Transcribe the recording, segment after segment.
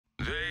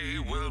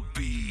will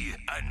be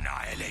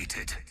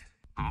annihilated.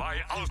 My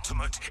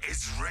ultimate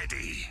is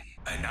ready.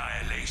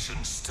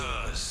 Annihilation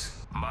stirs.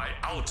 My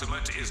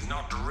ultimate is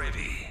not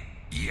ready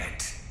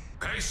yet.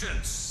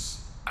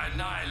 Patience.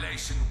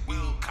 Annihilation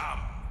will come.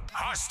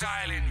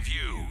 Hostile in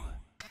view.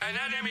 An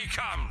enemy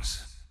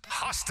comes.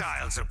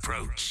 Hostiles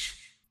approach.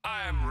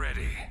 I am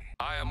ready.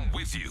 I am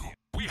with you.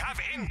 We have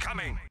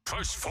incoming.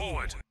 Push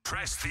forward.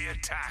 Press the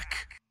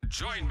attack.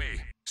 Join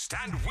me.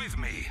 Stand with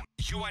me.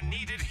 You are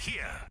needed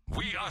here.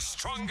 We are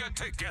stronger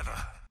together.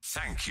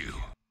 Thank you.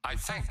 I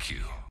thank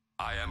you.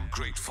 I am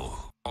grateful.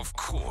 Of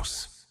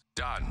course.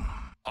 Done.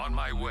 On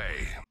my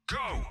way.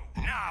 Go!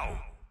 Now!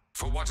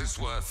 For what it's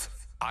worth,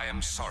 I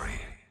am sorry.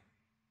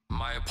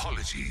 My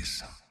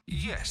apologies.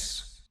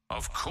 Yes,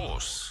 of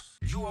course.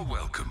 You are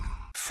welcome.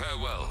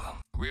 Farewell.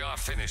 We are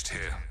finished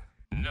here.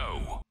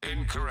 No.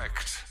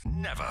 Incorrect.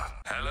 Never.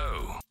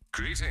 Hello.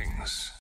 Greetings.